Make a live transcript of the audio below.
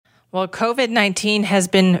Well, COVID-19 has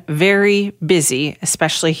been very busy,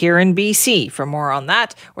 especially here in BC. For more on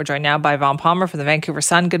that, we're joined now by Vaughn Palmer from the Vancouver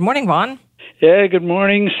Sun. Good morning, Vaughn. Yeah, good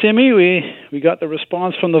morning, Simi. We got the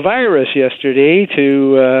response from the virus yesterday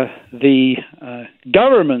to the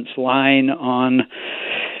government's line on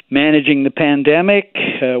managing the pandemic.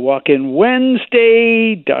 Walk-in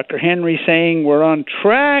Wednesday, Dr. Henry saying we're on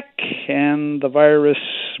track, and the virus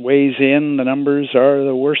weighs in. The numbers are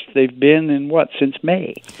the worst they've been since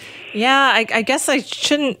May? Yeah, I guess I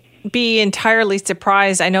shouldn't be entirely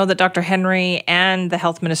surprised. I know that Dr. Henry and the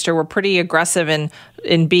health minister were pretty aggressive in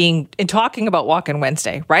talking about Walk-in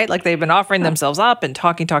Wednesday, right? Like they've been offering themselves up and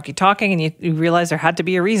talking, and you realize there had to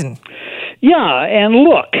be a reason. Yeah, and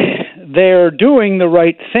look, they're doing the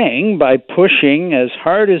right thing by pushing as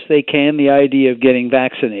hard as they can the idea of getting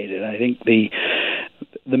vaccinated. I think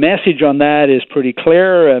the message on that is pretty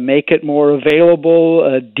clear. Make it more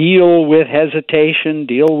available, deal with hesitation,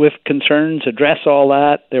 deal with concerns, address all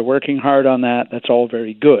that. They're working hard on that. That's all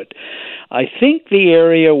very good. I think the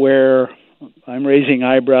area where I'm raising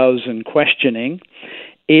eyebrows and questioning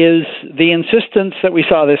is the insistence that we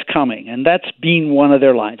saw this coming, and that's been one of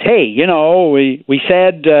their lines. Hey, we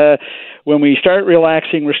said when we start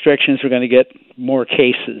relaxing restrictions, we're going to get more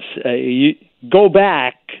cases. Go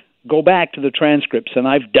back to the transcripts, and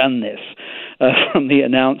I've done this from the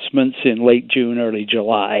announcements in late June, early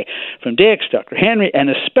July, from Dix, Dr. Henry, and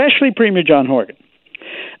especially Premier John Horgan.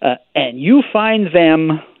 And you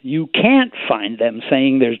can't find them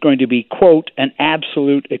saying there's going to be, quote, an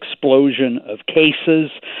absolute explosion of cases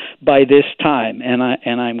by this time. And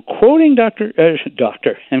I'm quoting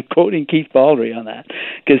I'm quoting Keith Baldry on that,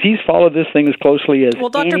 because he's followed this thing as closely as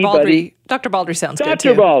anybody. Dr. Baldry sounds good too.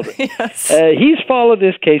 Dr. Baldry. Yes. He's followed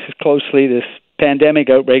this case as closely, this pandemic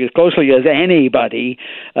outbreak, as closely as anybody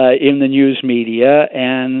in the news media,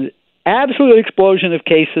 and absolute explosion of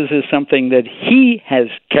cases is something that he has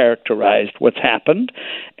characterized what's happened.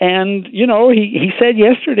 And, he said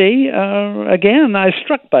yesterday, again, I was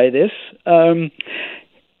struck by this,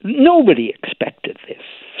 nobody expected this.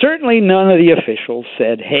 Certainly none of the officials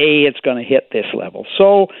said, hey, it's going to hit this level.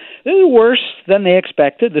 So this is worse than they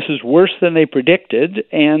expected. This is worse than they predicted.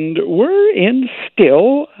 And we're in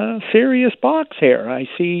still a serious box here. I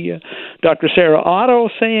see Dr. Sarah Otto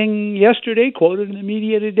saying yesterday, quoted in the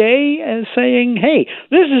media today, as saying, hey,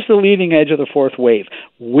 this is the leading edge of the fourth wave.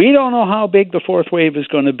 We don't know how big the fourth wave is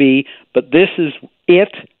going to be, but this is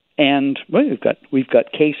it. And we've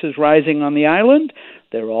got cases rising on the island.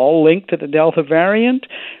 They're all linked to the Delta variant.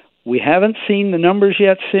 We haven't seen the numbers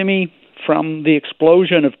yet, Simi, from the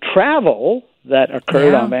explosion of travel that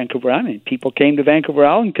occurred on Vancouver Island. People came to Vancouver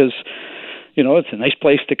Island because, it's a nice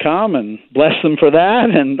place to come, and bless them for that,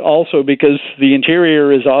 and also because the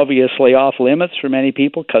interior is obviously off limits for many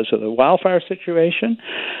people because of the wildfire situation.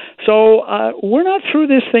 So we're not through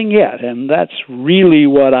this thing yet, and that's really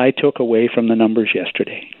what I took away from the numbers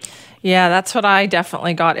yesterday. Yeah, that's what I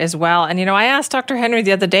definitely got as well. And, I asked Dr. Henry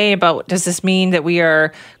the other day about, does this mean that we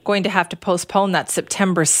are going to have to postpone that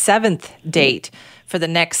September 7th date for the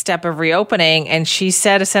next step of reopening? And she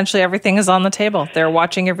said essentially everything is on the table. They're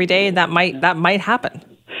watching every day, and that might happen.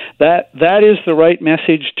 That is the right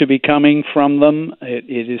message to be coming from them.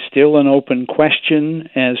 It is still an open question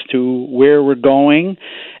as to where we're going.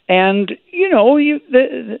 And,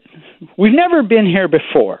 we've never been here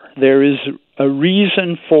before. There is a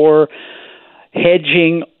reason for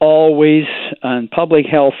hedging always on public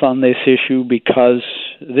health on this issue, because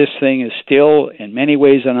this thing is still in many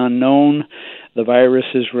ways an unknown. The virus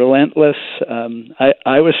is relentless.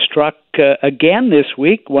 I was struck again this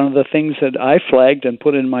week. One of the things that I flagged and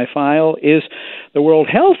put in my file is the World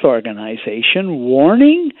Health Organization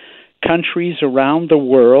warning countries around the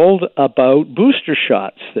world about booster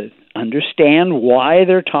shots, that understand why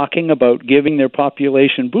they're talking about giving their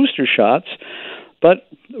population booster shots. But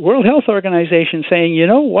the World Health Organization saying, you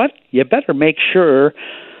know what, you better make sure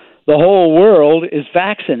the whole world is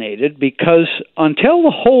vaccinated, because until the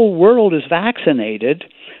whole world is vaccinated,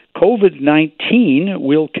 COVID-19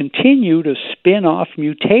 will continue to spin off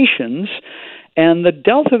mutations, and the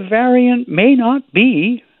Delta variant may not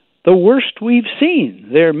be the worst we've seen.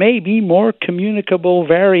 There may be more communicable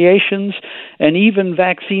variations and even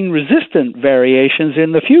vaccine-resistant variations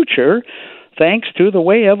in the future, thanks to the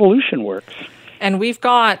way evolution works. And we've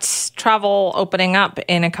got travel opening up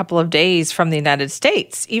in a couple of days from the United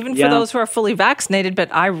States, even for those who are fully vaccinated.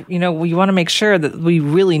 But we want to make sure that we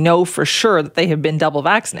really know for sure that they have been double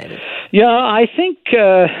vaccinated. Yeah, I think,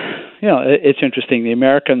 it's interesting. The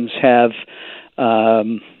Americans have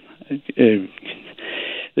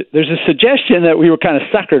there's a suggestion that we were kind of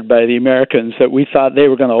suckered by the Americans, that we thought they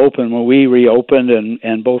were going to open when we reopened,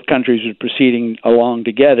 and both countries were proceeding along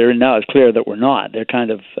together. And now it's clear that we're not. They're kind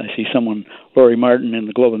of, I see someone, Lori Martin in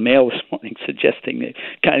the Globe and Mail this morning, suggesting they're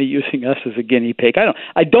kind of using us as a guinea pig.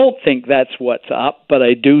 I don't think that's what's up, but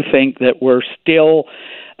I do think that we're still,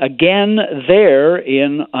 again, there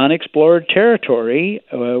in unexplored territory.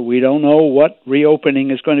 We don't know what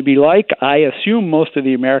reopening is going to be like. I assume most of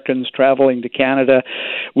the Americans traveling to Canada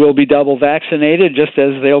will be double vaccinated, just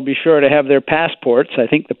as they'll be sure to have their passports. I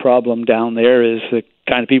think the problem down there is the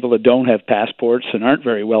kind of people that don't have passports and aren't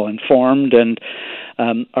very well informed and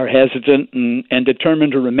are hesitant and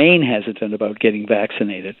determined to remain hesitant about getting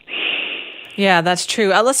vaccinated. Yeah, that's true.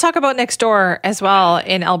 Let's talk about next door as well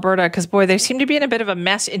in Alberta, because, boy, they seem to be in a bit of a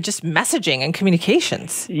mess in just messaging and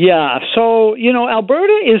communications. Yeah, so,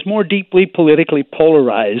 Alberta is more deeply politically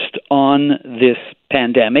polarized on this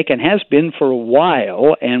pandemic and has been for a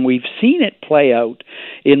while, and we've seen it play out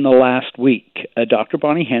in the last week. Dr.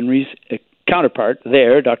 Bonnie Henry's counterpart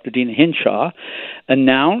there, Dr. Deena Hinshaw,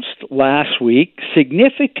 announced last week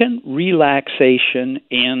significant relaxation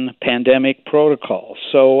in pandemic protocols.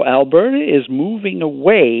 So Alberta is moving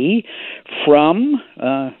away from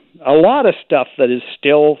a lot of stuff that is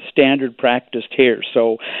still standard practice here.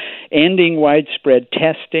 So ending widespread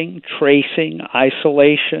testing, tracing,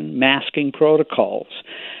 isolation, masking protocols,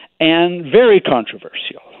 and very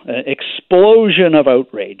controversial. Explosion of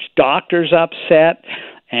outrage. Doctors upset.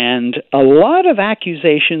 And a lot of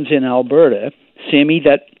accusations in Alberta, Simi,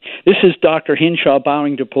 that this is Dr. Hinshaw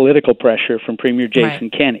bowing to political pressure from Premier Jason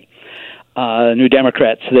Kenney. New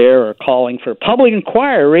Democrats there are calling for public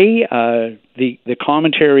inquiry. The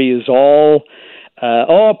commentary is all,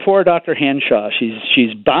 poor Dr. Hinshaw.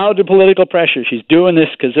 She's bowed to political pressure. She's doing this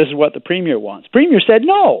because this is what the Premier wants. Premier said,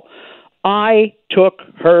 no, I took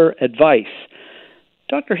her advice.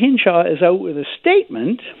 Dr. Hinshaw is out with a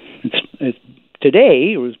statement. It's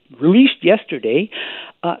today, it was released yesterday,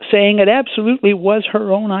 saying it absolutely was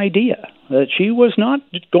her own idea, that she was not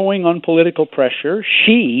going on political pressure.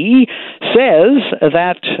 She says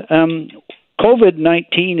that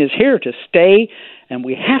COVID-19 is here to stay, and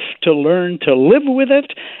we have to learn to live with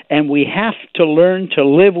it, and we have to learn to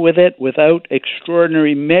live with it without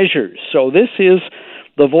extraordinary measures. So this is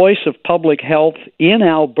the voice of public health in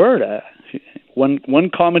Alberta. One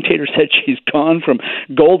commentator said she's gone from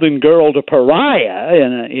golden girl to pariah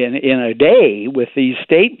in a day with these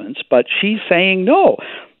statements, but she's saying, no,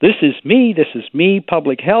 this is me,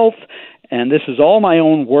 public health, and this is all my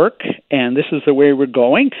own work, and this is the way we're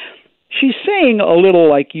going. She's saying a little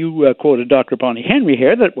like you quoted Dr. Bonnie Henry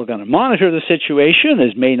here, that we're going to monitor the situation.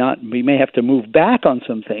 We may have to move back on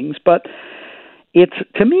some things, but it's,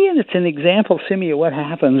 to me, and it's an example, Simi, of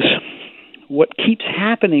what keeps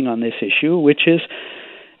happening on this issue, which is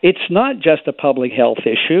it's not just a public health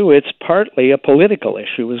issue, it's partly a political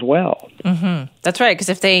issue as well. Mm-hmm. That's right, because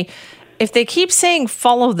if they keep saying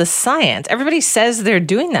follow the science, everybody says they're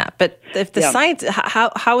doing that, but if the science,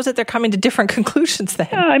 how is it they're coming to different conclusions then?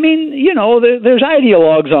 Yeah, I mean, there's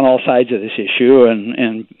ideologues on all sides of this issue,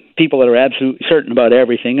 and people that are absolutely certain about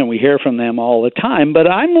everything, and we hear from them all the time.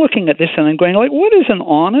 But I'm looking at this and I'm going, like, what is an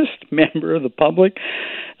honest member of the public,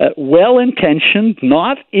 well-intentioned,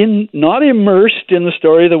 not immersed in the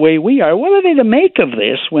story the way we are? What are they to make of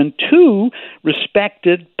this when two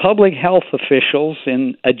respected public health officials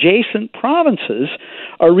in adjacent provinces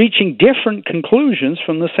are reaching different conclusions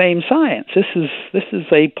from the same science? This is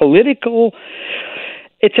a political.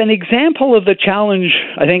 It's an example of the challenge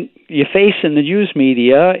I think you face in the news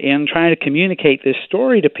media in trying to communicate this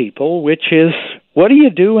story to people, which is, what do you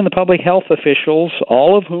do when the public health officials,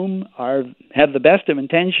 all of whom have the best of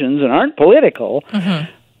intentions and aren't political,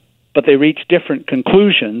 but they reach different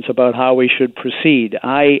conclusions about how we should proceed?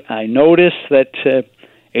 I notice that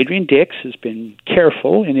Adrian Dix has been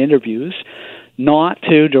careful in interviews not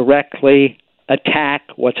to directly attack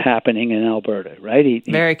what's happening in Alberta, right?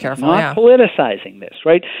 Very careful, not politicizing this,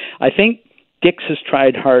 right? I think Dix has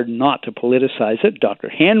tried hard not to politicize it. Dr.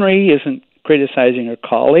 Henry isn't criticizing her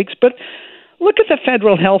colleagues, but look at the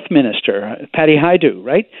federal health minister, Patty Hajdu,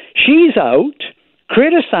 right? She's out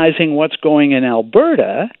criticizing what's going in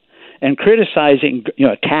Alberta and criticizing,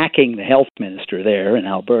 attacking the health minister there in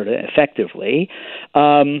Alberta effectively.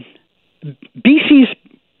 BC's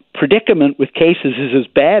predicament with cases is as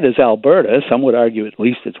bad as Alberta. Some would argue at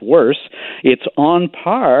least it's worse. It's on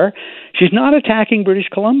par. She's not attacking British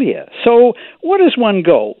Columbia. So where does one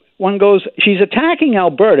go? one goes, she's attacking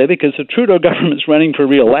Alberta because the Trudeau government's running for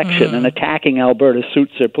re-election, and attacking Alberta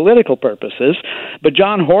suits their political purposes. But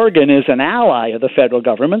John Horgan is an ally of the federal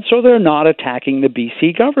government, so they're not attacking the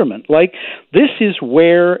BC government. Like, this is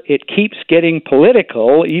where it keeps getting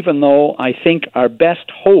political, even though I think our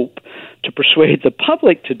best hope to persuade the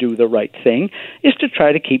public to do the right thing is to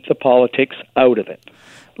try to keep the politics out of it.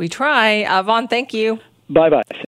 We try. Vaughn, thank you. Bye-bye.